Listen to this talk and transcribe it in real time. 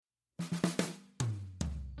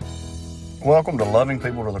Welcome to Loving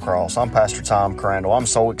People to the Cross. I'm Pastor Tom Crandall. I'm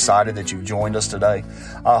so excited that you've joined us today.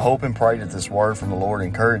 I hope and pray that this word from the Lord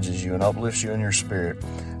encourages you and uplifts you in your spirit.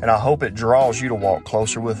 And I hope it draws you to walk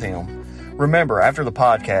closer with Him. Remember, after the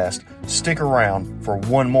podcast, stick around for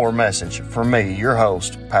one more message from me, your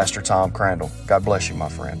host, Pastor Tom Crandall. God bless you, my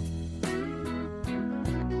friend.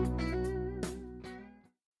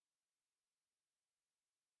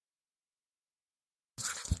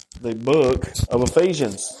 The book of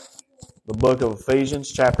Ephesians. The book of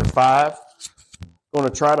Ephesians, chapter 5. Going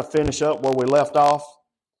to try to finish up where we left off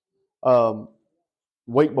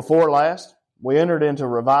week before last. We entered into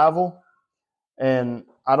revival, and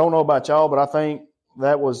I don't know about y'all, but I think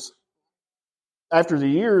that was after the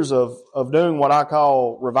years of doing what I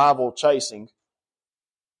call revival chasing.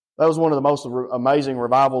 That was one of the most amazing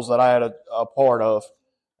revivals that I had a part of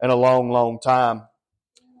in a long, long time.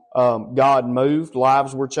 God moved,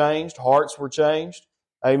 lives were changed, hearts were changed.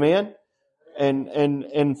 Amen.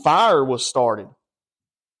 And fire was started.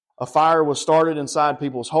 A fire was started inside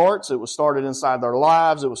people's hearts. It was started inside their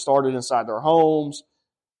lives. It was started inside their homes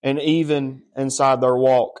and even inside their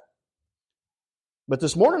walk. But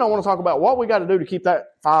this morning I want to talk about what we got to do to keep that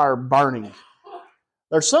fire burning.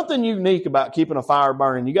 There's something unique about keeping a fire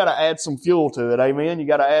burning. You got to add some fuel to it. Amen. You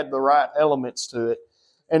got to add the right elements to it.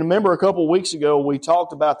 And remember a couple of weeks ago we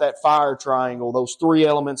talked about that fire triangle, those three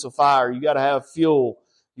elements of fire. You got to have fuel.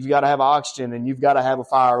 You've got to have oxygen, and you've got to have a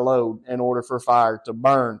fire load in order for fire to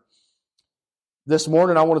burn. This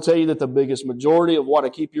morning, I want to tell you that the biggest majority of what to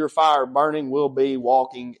keep your fire burning will be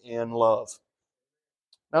walking in love.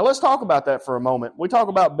 Now, let's talk about that for a moment. We talk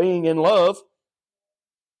about being in love.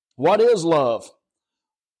 What is love?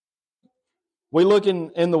 We look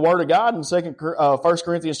in the Word of God in 1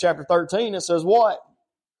 Corinthians chapter 13. It says what?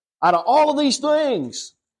 Out of all of these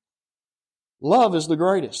things, love is the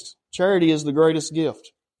greatest. Charity is the greatest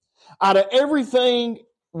gift. Out of everything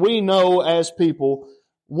we know as people,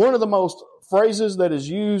 one of the most phrases that is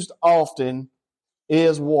used often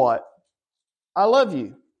is what? I love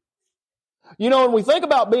you. You know, when we think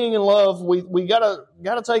about being in love, we gotta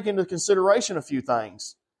take into consideration a few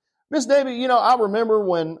things. Miss Debbie, you know, I remember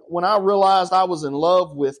when I realized I was in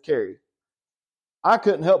love with Carrie. I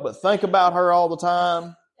couldn't help but think about her all the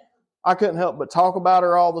time. I couldn't help but talk about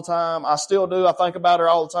her all the time. I still do. I think about her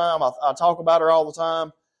all the time. I talk about her all the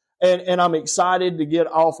time. And I'm excited to get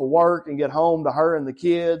off of work and get home to her and the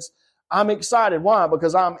kids. I'm excited. Why?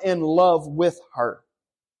 Because I'm in love with her.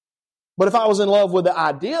 But if I was in love with the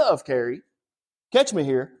idea of Carrie, catch me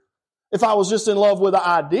here, if I was just in love with the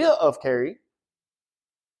idea of Carrie,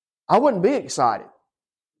 I wouldn't be excited.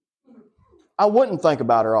 I wouldn't think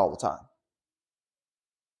about her all the time.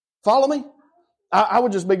 Follow me? I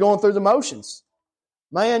would just be going through the motions.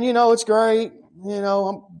 Man, you know, it's great. You know,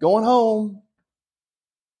 I'm going home.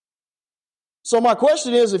 So my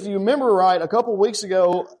question is, if you remember right, a couple of weeks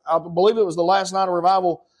ago, I believe it was the last night of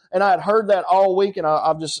revival, and I had heard that all week, and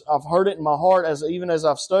I've heard it in my heart even as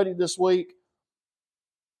I've studied this week.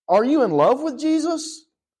 Are you in love with Jesus,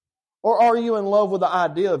 or are you in love with the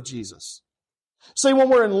idea of Jesus? See, when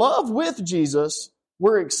we're in love with Jesus,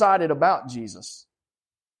 we're excited about Jesus.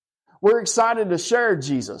 We're excited to share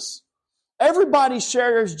Jesus. Everybody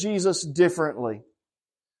shares Jesus differently.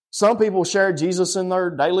 Some people share Jesus in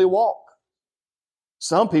their daily walk.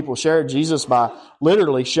 Some people share Jesus by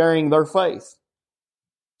literally sharing their faith.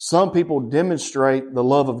 Some people demonstrate the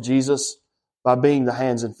love of Jesus by being the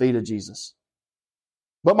hands and feet of Jesus.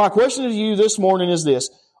 But my question to you this morning is this: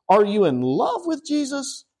 are you in love with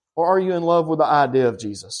Jesus, or are you in love with the idea of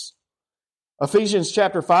Jesus? Ephesians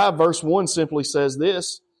chapter 5 verse 1 simply says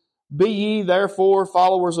this: be ye therefore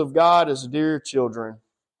followers of God as dear children.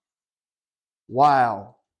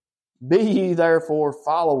 Wow. Be ye therefore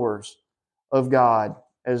followers of God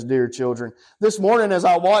as dear children. This morning as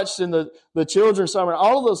I watched in the children's sermon,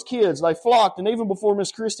 all of those kids, they flocked, and even before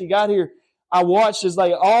Miss Christie got here, I watched as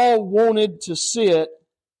they all wanted to sit,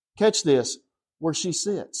 catch this, where she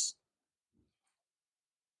sits.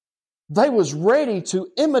 They was ready to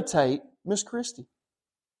imitate Miss Christie.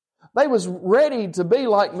 They was ready to be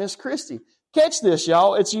like Miss Christie. Catch this,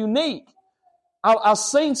 y'all. It's unique. I've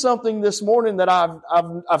seen something this morning that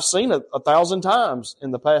I've seen 1,000 times in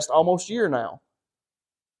the past almost year now.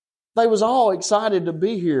 They was all excited to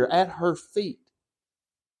be here at her feet.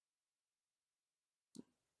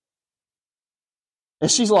 And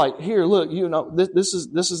she's like, here, look, you know, this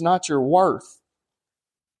is not your worth.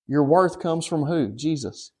 Your worth comes from who?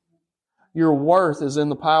 Jesus. your worth is in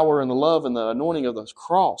the power and the love and the anointing of the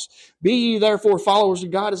cross. Be ye therefore followers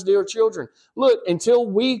of God as dear children. Look, until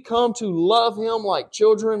we come to love Him like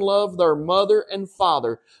children love their mother and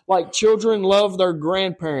father, like children love their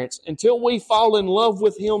grandparents, until we fall in love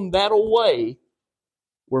with Him that way,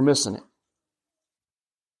 we're missing it.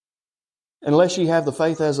 Unless you have the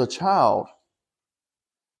faith as a child.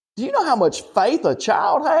 Do you know how much faith a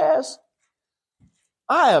child has?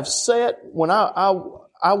 I have sat, when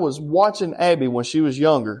I was watching Abby when she was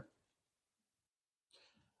younger,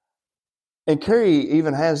 and Carrie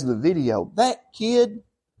even has the video. That kid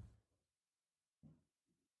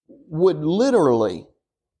would literally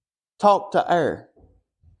talk to air.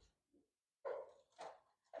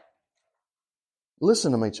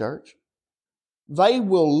 Listen to me, church. They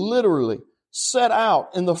will literally set out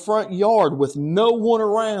in the front yard with no one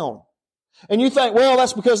around. And you think, well,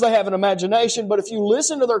 that's because they have an imagination. But if you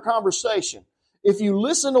listen to their conversation, if you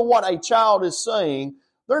listen to what a child is saying,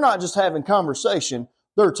 they're not just having conversation,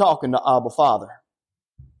 they're talking to Abba Father.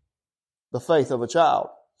 The faith of a child.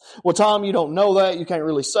 Well, Tom, you don't know that. You can't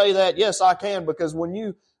really say that. Yes, I can, because when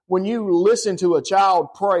you listen to a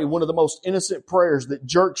child pray one of the most innocent prayers that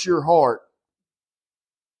jerks your heart,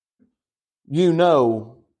 you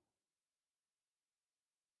know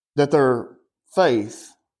that their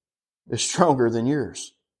faith is stronger than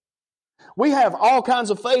yours. We have all kinds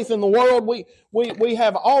of faith in the world. We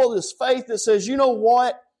have all of this faith that says, you know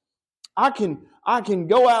what? I can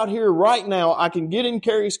go out here right now. I can get in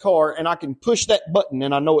Carrie's car and I can push that button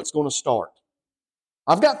and I know it's going to start.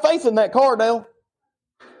 I've got faith in that car, Dale.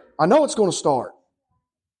 I know it's going to start.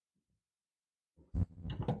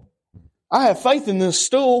 I have faith in this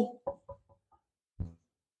stool.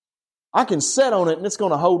 I can sit on it and it's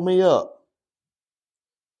going to hold me up.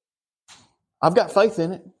 I've got faith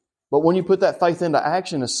in it. But when you put that faith into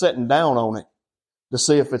action, is sitting down on it to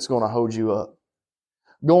see if it's going to hold you up.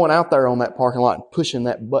 Going out there on that parking lot and pushing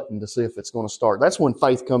that button to see if it's going to start. That's when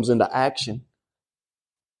faith comes into action.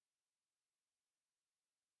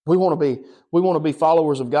 We want to be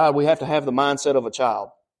followers of God. We have to have the mindset of a child.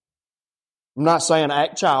 I'm not saying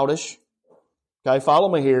act childish. Okay, follow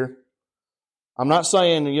me here. I'm not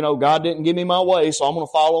saying, God didn't give me my way, so I'm going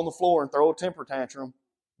to fall on the floor and throw a temper tantrum.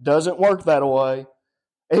 Doesn't work that way.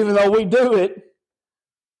 Even though we do it.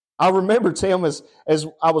 I remember, Tim, as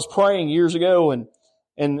I was praying years ago, and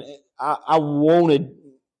I wanted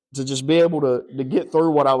to just be able to get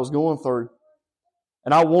through what I was going through.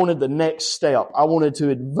 And I wanted the next step. I wanted to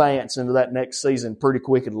advance into that next season pretty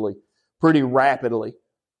quickly, pretty rapidly.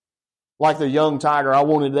 Like the young tiger, I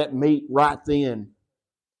wanted that meat right then.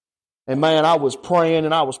 And man, I was praying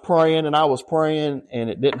and I was praying and I was praying, and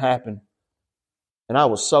it didn't happen. And I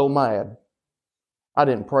was so mad. I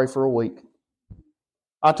didn't pray for a week.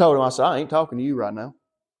 I told him, I said, I ain't talking to you right now.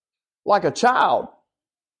 Like a child.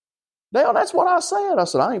 Dale, that's what I said. I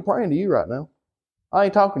said, I ain't praying to you right now. I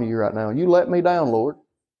ain't talking to you right now. You let me down, Lord.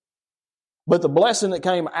 But the blessing that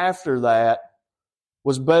came after that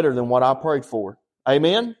was better than what I prayed for.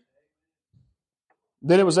 Amen?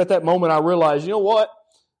 Then it was at that moment I realized, you know what?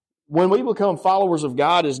 When we become followers of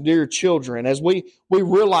God as dear children, as we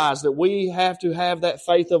realize that we have to have that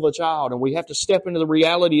faith of a child and we have to step into the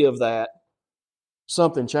reality of that,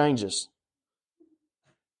 something changes.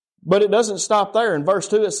 But it doesn't stop there. In verse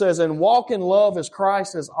 2 it says, and walk in love as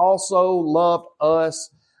Christ has also loved us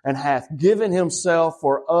and hath given Himself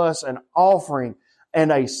for us an offering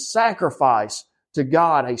and a sacrifice to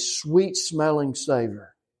God, a sweet-smelling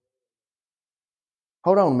savor.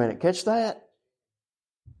 Hold on a minute. Catch that?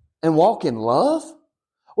 And walk in love?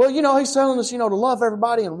 Well, He's telling us, to love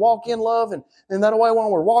everybody and walk in love. And that way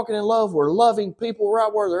when we're walking in love, we're loving people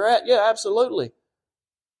right where they're at. Yeah, absolutely.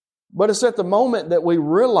 But it's at the moment that we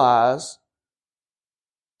realize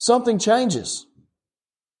something changes.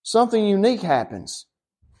 Something unique happens.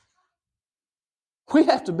 We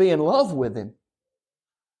have to be in love with Him.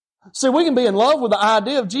 See, we can be in love with the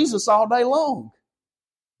idea of Jesus all day long.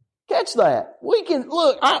 Catch that. We can,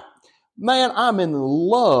 look, I'm in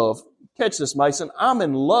love. Catch this, Mason. I'm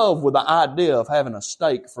in love with the idea of having a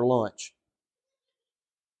steak for lunch.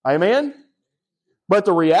 Amen? But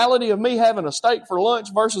the reality of me having a steak for lunch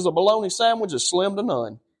versus a bologna sandwich is slim to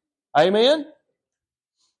none. Amen?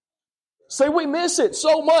 See, we miss it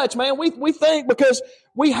so much, man. We think because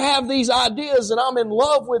we have these ideas and I'm in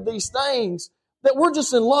love with these things that we're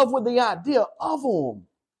just in love with the idea of them.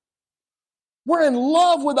 We're in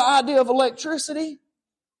love with the idea of electricity.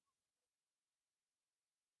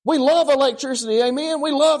 We love electricity, amen?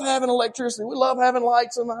 We love having electricity. We love having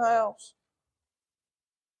lights in the house.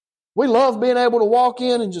 We love being able to walk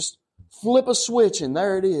in and just flip a switch and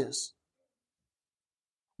there it is.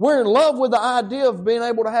 We're in love with the idea of being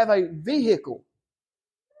able to have a vehicle.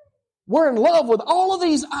 We're in love with all of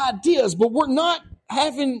these ideas, but we're not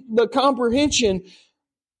having the comprehension.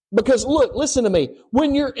 Because look, listen to me.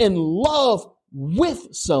 When you're in love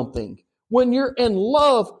with something, when you're in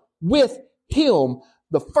love with Him,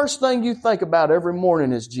 the first thing you think about every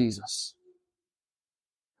morning is Jesus.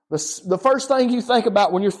 The first thing you think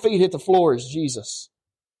about when your feet hit the floor is Jesus.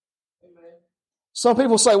 Some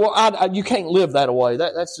people say, well, you can't live that way.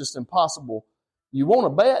 That's just impossible. You want to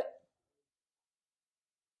bet?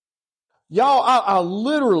 Y'all, I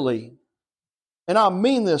literally, and I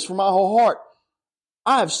mean this from my whole heart,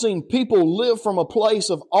 I have seen people live from a place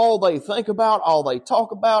of all they think about, all they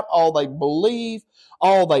talk about, all they believe,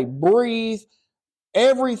 all they breathe.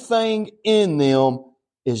 Everything in them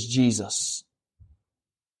is Jesus.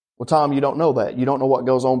 Well, Tom, you don't know that. You don't know what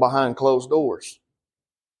goes on behind closed doors.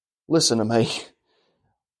 Listen to me.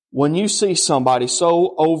 When you see somebody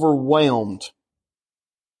so overwhelmed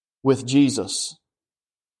with Jesus,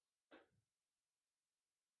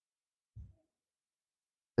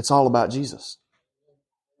 it's all about Jesus.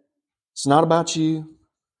 It's not about you.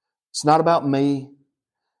 It's not about me.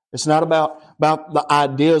 It's not about the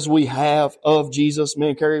ideas we have of Jesus. Me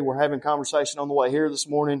and Carrie were having a conversation on the way here this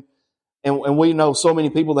morning, and we know so many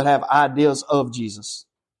people that have ideas of Jesus.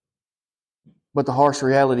 But the harsh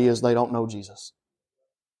reality is they don't know Jesus.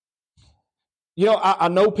 You know, I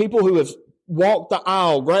know people who have walked the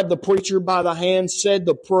aisle, grabbed the preacher by the hand, said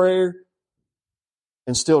the prayer,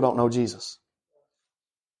 and still don't know Jesus.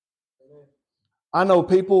 I know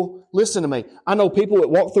people, listen to me, I know people that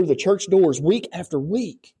walk through the church doors week after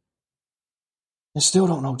week and still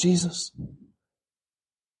don't know Jesus.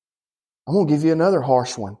 I'm going to give you another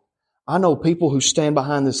harsh one. I know people who stand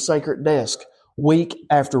behind this sacred desk week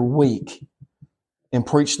after week and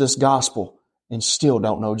preach this gospel and still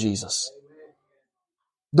don't know Jesus.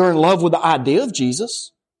 They're in love with the idea of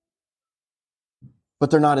Jesus,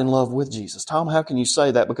 but they're not in love with Jesus. Tom, how can you say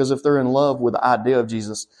that? Because if they're in love with the idea of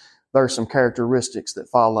Jesus, there are some characteristics that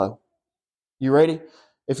follow. You ready?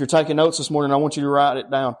 If you're taking notes this morning, I want you to write it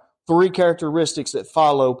down. 3 characteristics that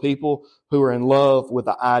follow people who are in love with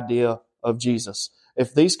the idea of Jesus.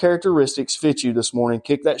 If these characteristics fit you this morning,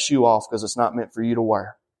 kick that shoe off because it's not meant for you to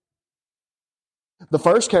wear. The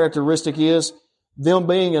first characteristic is them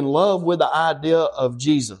being in love with the idea of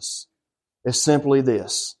Jesus is simply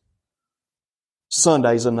this.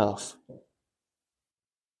 Sunday's enough.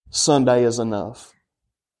 Sunday is enough.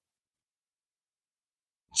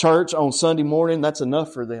 Church on Sunday morning, that's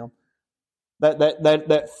enough for them.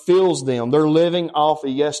 That fills them. They're living off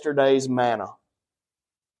of yesterday's manna.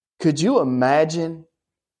 Could you imagine?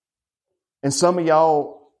 And some of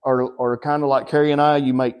y'all are kind of like Carrie and I.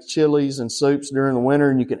 You make chilies and soups during the winter,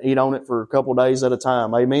 and you can eat on it for a couple days at a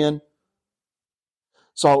time. Amen?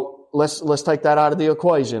 So let's take that out of the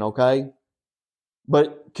equation, okay?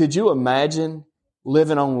 But could you imagine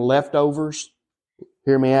living on leftovers?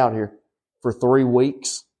 Hear me out here. For 3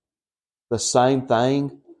 weeks, the same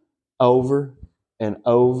thing over and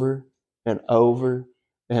over and over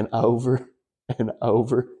and over and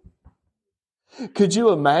over. Could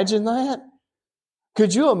you imagine that?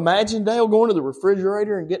 Could you imagine Dale going to the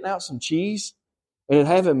refrigerator and getting out some cheese and it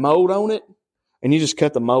having mold on it, and you just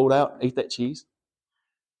cut the mold out and eat that cheese?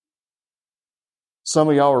 Some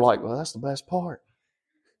of y'all are like, well, that's the best part.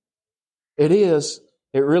 It is.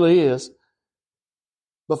 It really is.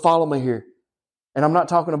 But follow me here. And I'm not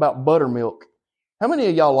talking about buttermilk. How many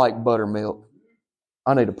of y'all like buttermilk?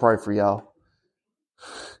 I need to pray for y'all.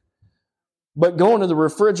 But going to the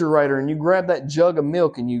refrigerator and you grab that jug of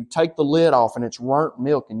milk and you take the lid off and it's burnt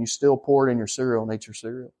milk and you still pour it in your cereal and eat your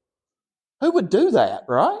cereal. Who would do that,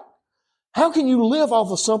 right? How can you live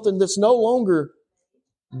off of something that's no longer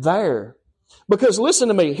there? Because listen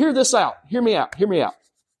to me. Hear this out. Hear me out. Hear me out.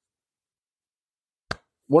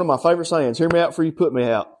 One of my favorite sayings, hear me out before you put me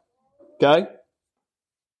out. Okay?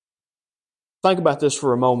 Think about this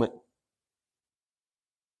for a moment.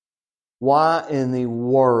 Why in the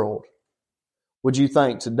world would you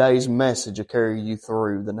think today's message will carry you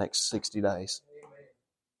through the next 60 days?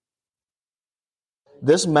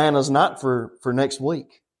 This manna's not for next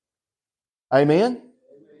week. Amen?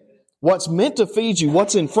 What's meant to feed you,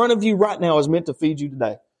 what's in front of you right now is meant to feed you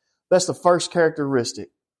today. That's the first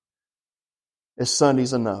characteristic. Is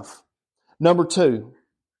Sunday's enough. Number 2,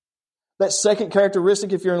 that second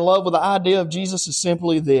characteristic, if you're in love with the idea of Jesus, is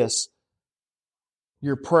simply this.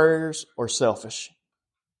 Your prayers are selfish.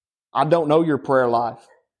 I don't know your prayer life.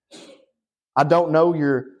 I don't know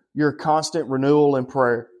your constant renewal in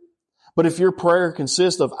prayer. But if your prayer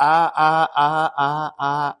consists of I,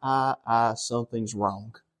 something's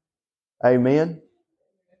wrong. Amen?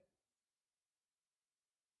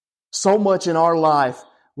 So much in our life,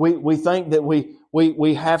 we think that we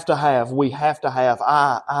have to have,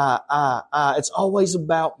 I. It's always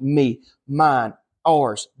about me, mine,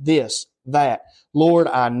 ours, this, that. Lord,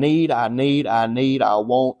 I need, I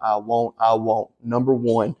want. Number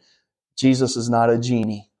one, Jesus is not a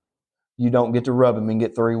genie. You don't get to rub Him and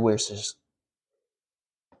get 3 wishes.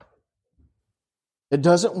 It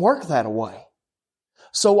doesn't work that way.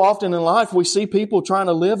 So often in life, we see people trying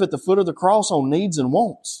to live at the foot of the cross on needs and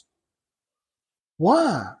wants.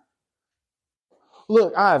 Why?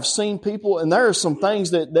 Look, I have seen people, and there are some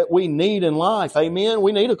things that we need in life. Amen?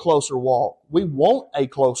 We need a closer walk. We want a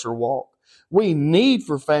closer walk. We need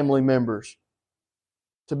for family members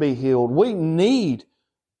to be healed. We need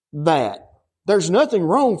that. There's nothing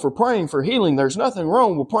wrong for praying for healing. There's nothing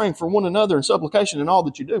wrong with praying for one another in supplication and all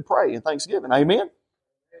that you do. Pray in thanksgiving. Amen?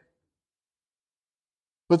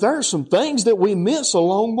 But there are some things that we miss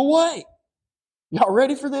along the way. Y'all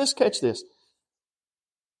ready for this? Catch this.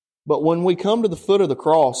 But when we come to the foot of the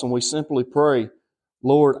cross and we simply pray,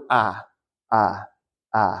 Lord, I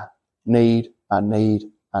need, I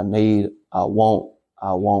want.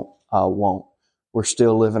 We're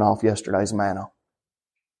still living off yesterday's manna.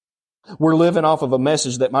 We're living off of a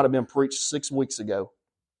message that might have been preached 6 weeks ago.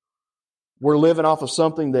 We're living off of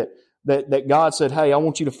something that God said, hey, I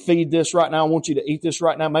want you to feed this right now. I want you to eat this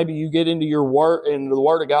right now. Maybe you get into your word, into the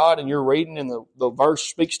Word of God, and you're reading and the verse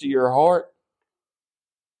speaks to your heart.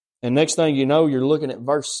 And next thing you know, you're looking at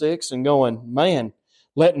verse 6 and going, man,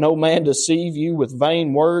 let no man deceive you with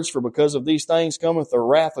vain words, for because of these things cometh the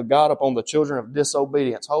wrath of God upon the children of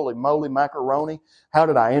disobedience. Holy moly macaroni, how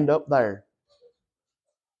did I end up there?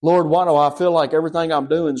 Lord, why do I feel like everything I'm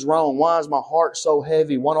doing is wrong? Why is my heart so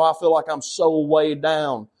heavy? Why do I feel like I'm so weighed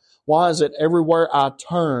down? Why is it everywhere I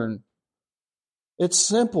turn? It's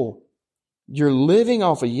simple. You're living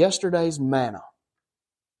off of yesterday's manna.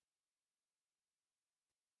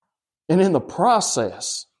 And in the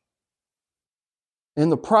process,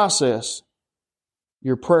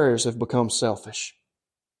 your prayers have become selfish.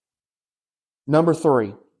 Number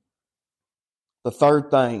 3, the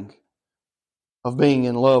third thing of being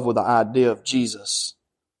in love with the idea of Jesus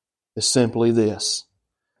is simply this.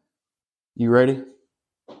 You ready?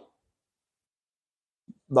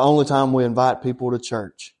 The only time we invite people to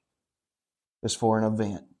church is for an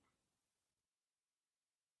event.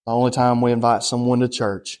 The only time we invite someone to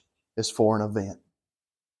church is for an event.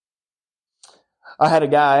 I had a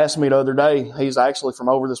guy ask me the other day, he's actually from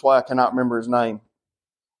over this way, I cannot remember his name.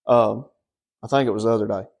 I think it was the other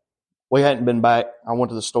day. We hadn't been back. I went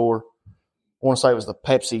to the store. I want to say it was the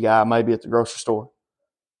Pepsi guy, maybe at the grocery store.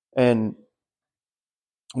 And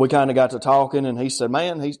we kind of got to talking, and he said,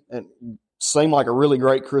 man, he seemed like a really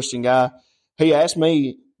great Christian guy. He asked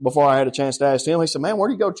me, before I had a chance to ask him, he said, man, where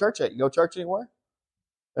do you go to church at? You go to church anywhere?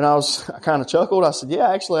 And I kind of chuckled. I said, yeah,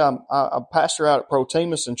 actually, I'm a pastor out at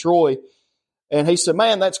Protemus in Troy. And he said,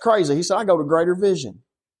 man, that's crazy. He said, I go to Greater Vision.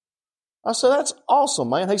 I said, that's awesome,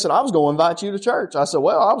 man. He said, I was going to invite you to church. I said,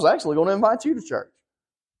 well, I was actually going to invite you to church.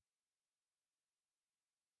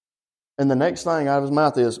 And the next thing out of his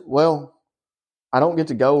mouth is, well, I don't get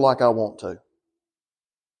to go like I want to.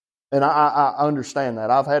 And I understand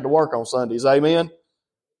that. I've had to work on Sundays. Amen?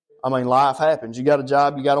 I mean, life happens. You got a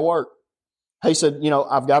job, you got to work. He said,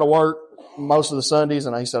 I've got to work most of the Sundays.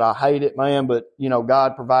 And he said, I hate it, man, but,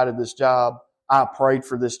 God provided this job. I prayed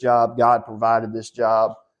for this job. God provided this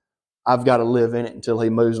job. I've got to live in it until He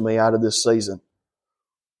moves me out of this season.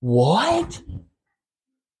 What?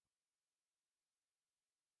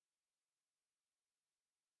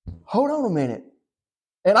 Hold on a minute.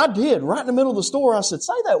 And I did. Right in the middle of the store, I said,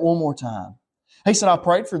 say that one more time. He said, I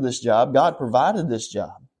prayed for this job. God provided this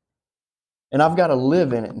job. And I've got to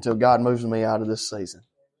live in it until God moves me out of this season.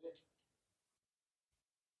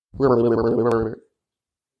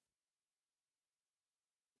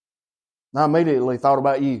 I immediately thought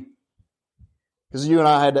about you. Because you and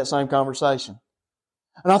I had that same conversation.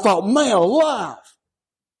 And I thought, man alive.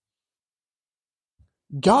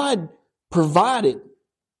 God provided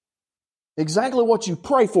exactly what you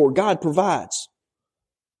pray for. God provides.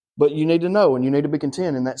 But you need to know and you need to be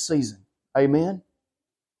content in that season. Amen?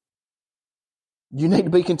 You need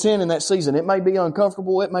to be content in that season. It may be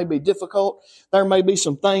uncomfortable. It may be difficult. There may be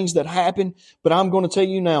some things that happen. But I'm going to tell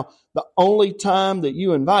you now, the only time that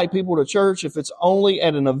you invite people to church, if it's only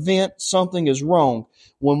at an event, something is wrong.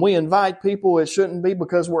 When we invite people, it shouldn't be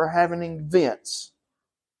because we're having events.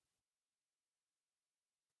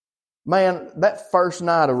 Man, that first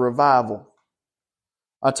night of revival,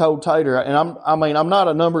 I told Tater, and I'm not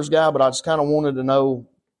a numbers guy, but I just kind of wanted to know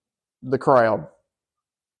the crowd.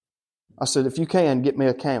 I said, if you can, get me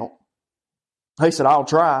a count. He said, I'll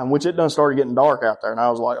try, which it done started getting dark out there. And I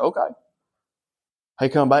was like, okay. He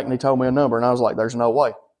come back and he told me a number, and I was like, there's no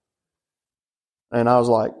way. And I was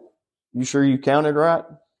like, you sure you counted right?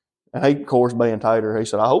 And he, of course, being Tater, he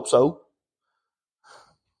said, I hope so.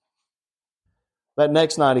 That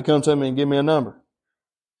next night, he come to me and give me a number.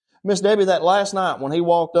 Miss Debbie, that last night when he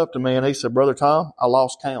walked up to me and he said, Brother Tom, I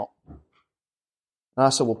lost count. And I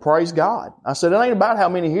said, well, praise God. I said, it ain't about how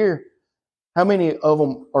many of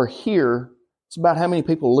them are here. It's about how many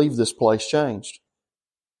people leave this place changed.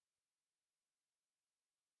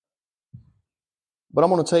 But I'm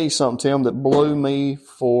going to tell you something, Tim, that blew me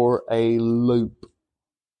for a loop.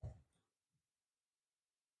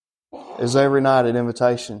 Is every night at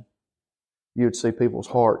invitation, you would see people's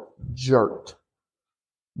heart jerked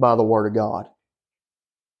by the Word of God.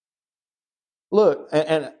 Look,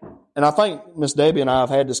 and I think Miss Debbie and I have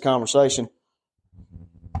had this conversation.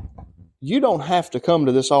 You don't have to come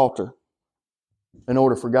to this altar in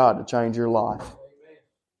order for God to change your life.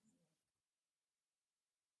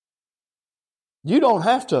 You don't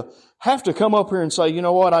have to come up here and say, you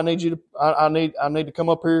know what, I need to come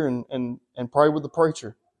up here and pray with the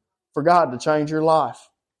preacher for God to change your life.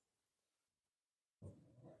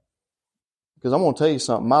 Because I'm going to tell you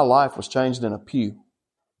something, my life was changed in a pew.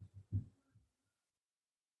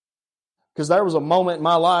 Because there was a moment in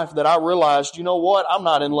my life that I realized, you know what, I'm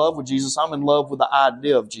not in love with Jesus, I'm in love with the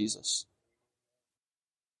idea of Jesus.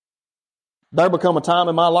 There become a time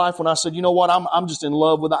in my life when I said, you know what, I'm just in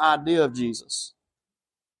love with the idea of Jesus.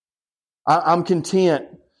 I'm content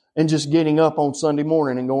in just getting up on Sunday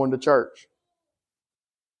morning and going to church.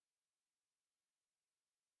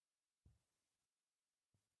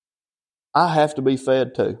 I have to be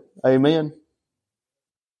fed too. Amen.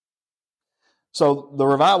 So the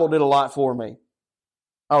revival did a lot for me.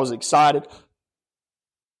 I was excited,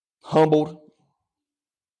 humbled.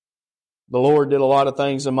 The Lord did a lot of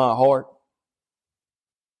things in my heart.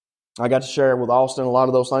 I got to share with Austin a lot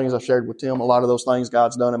of those things. I shared with Tim a lot of those things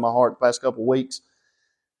God's done in my heart the past couple of weeks.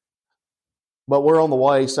 But we're on the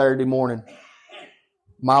way Saturday morning.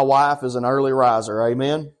 My wife is an early riser.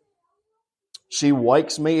 Amen. She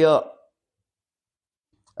wakes me up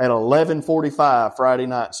at 11:45 Friday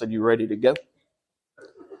night and said, you ready to go?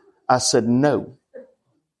 I said, no.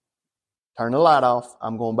 Turn the light off.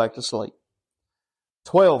 I'm going back to sleep.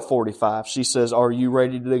 12:45, she says, are you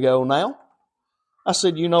ready to go now? I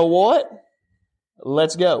said, you know what?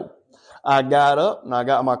 Let's go. I got up and I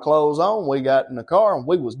got my clothes on. We got in the car and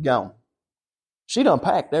we was gone. She'd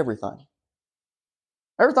unpacked everything.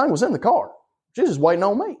 Everything was in the car. She was just waiting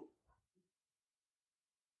on me.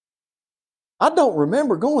 I don't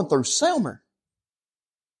remember going through Selmer.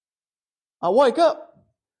 I wake up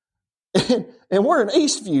and we're in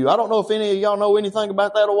Eastview. I don't know if any of y'all know anything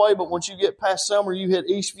about that away, but once you get past Selmer, you hit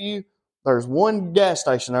Eastview. There's one gas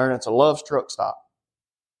station there and it's a Love's Truck Stop.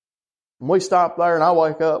 And we stop there and I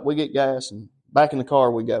wake up, we get gas and back in the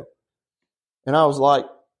car we go. And I was like,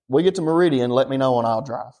 we get to Meridian, let me know and I'll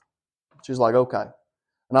drive. She's like, okay.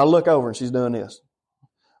 And I look over and she's doing this.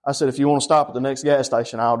 I said, if you want to stop at the next gas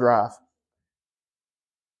station, I'll drive.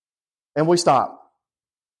 And we stop.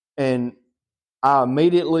 And I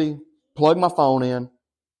immediately plug my phone in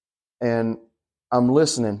and I'm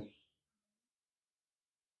listening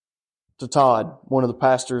to Todd, one of the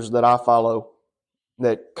pastors that I follow,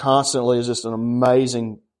 that constantly is just an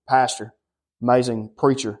amazing pastor, amazing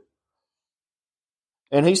preacher.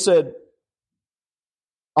 And he said,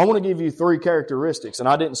 I want to give you 3 characteristics, and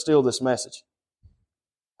I didn't steal this message.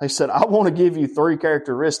 He said, I want to give you 3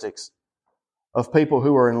 characteristics of people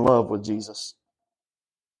who are in love with Jesus.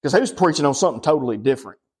 Because he was preaching on something totally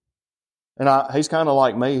different. And he's kind of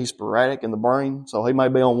like me, he's sporadic in the brain, so he may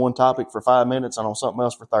be on one topic for 5 minutes and on something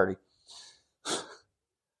else for 30.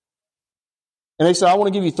 And he said, I want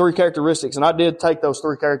to give you 3 characteristics. And I did take those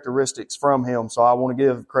 3 characteristics from him, so I want to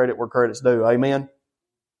give credit where credit's due. Amen?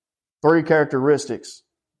 3 characteristics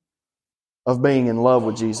of being in love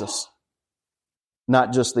with Jesus.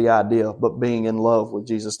 Not just the idea, but being in love with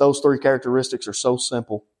Jesus. Those 3 characteristics are so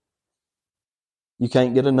simple. You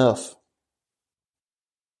can't get enough.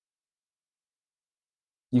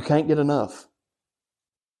 You can't get enough.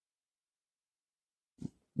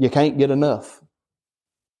 You can't get enough.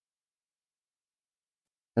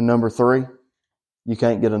 And number 3, you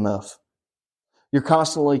can't get enough. You're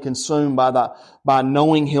constantly consumed by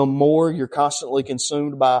knowing Him more. You're constantly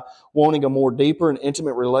consumed by wanting a more deeper and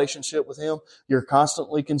intimate relationship with Him. You're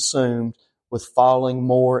constantly consumed with falling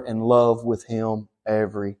more in love with Him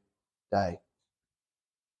every day.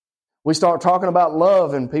 We start talking about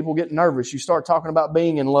love and people get nervous. You start talking about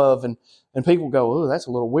being in love and people go, oh, that's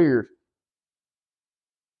a little weird.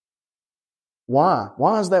 Why?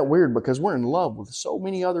 Why is that weird? Because we're in love with so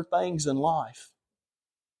many other things in life.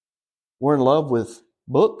 We're in love with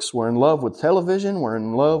books. We're in love with television. We're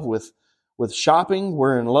in love with shopping.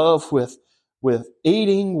 We're in love with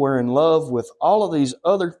eating. We're in love with all of these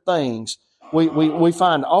other things. We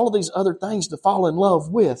find all of these other things to fall in love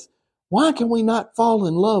with. Why can we not fall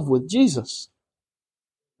in love with Jesus?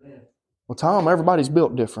 Well, Tom, everybody's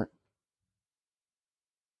built different.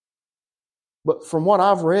 But from what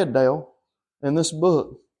I've read, Dale, in this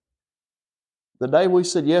book, the day we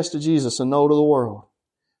said yes to Jesus and no to the world,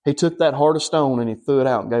 He took that heart of stone and He threw it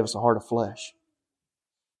out and gave us a heart of flesh.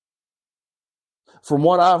 From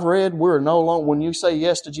what I've read, we're no longer, when you say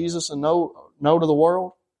yes to Jesus and no to the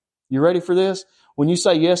world, you ready for this? When you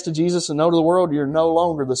say yes to Jesus and no to the world, you're no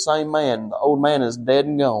longer the same man. The old man is dead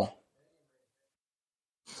and gone.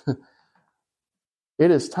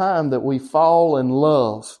 It is time that we fall in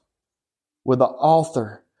love with the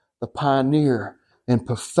author, the pioneer, and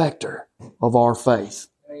perfecter of our faith.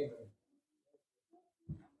 Amen.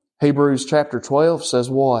 Hebrews chapter 12 says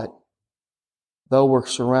what? Though we're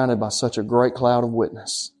surrounded by such a great cloud of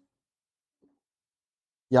witness.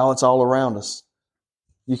 Y'all, it's all around us.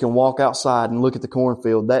 You can walk outside and look at the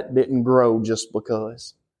cornfield. That didn't grow just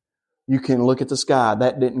because. You can look at the sky.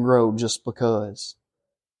 That didn't grow just because.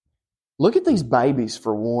 Look at these babies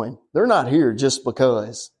for one. They're not here just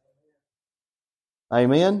because.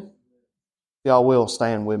 Amen? Y'all will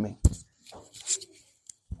stand with me.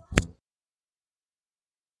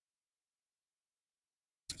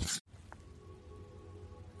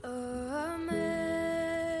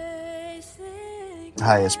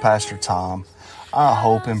 Hey, it's Pastor Tom. I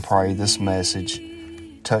hope and pray this message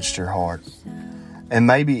touched your heart. And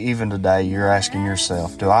maybe even today you're asking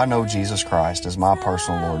yourself, do I know Jesus Christ as my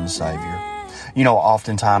personal Lord and Savior? You know,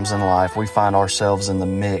 oftentimes in life we find ourselves in the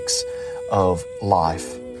mix of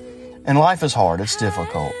life. And life is hard, it's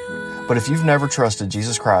difficult. But if you've never trusted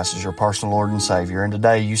Jesus Christ as your personal Lord and Savior, and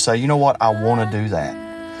today you say, you know what, I want to do that.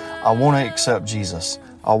 I want to accept Jesus.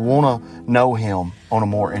 I want to know Him on a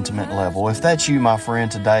more intimate level. If that's you, my friend,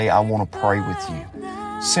 today I want to pray with you.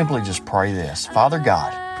 Simply just pray this. Father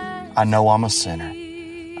God, I know I'm a sinner.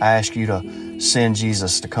 I ask you to send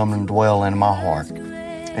Jesus to come and dwell in my heart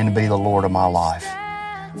and to be the Lord of my life.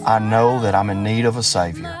 I know that I'm in need of a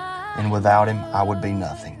Savior, and without Him, I would be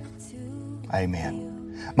nothing.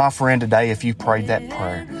 Amen. My friend, today, if you prayed that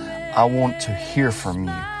prayer, I want to hear from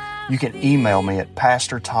you. You can email me at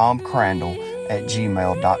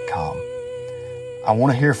pastortomcrandall@gmail.com. I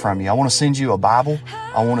want to hear from you. I want to send you a Bible.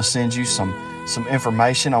 I want to send you some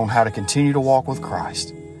information on how to continue to walk with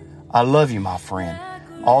Christ. I love you, my friend.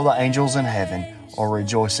 All the angels in heaven are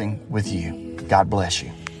rejoicing with you. God bless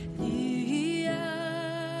you.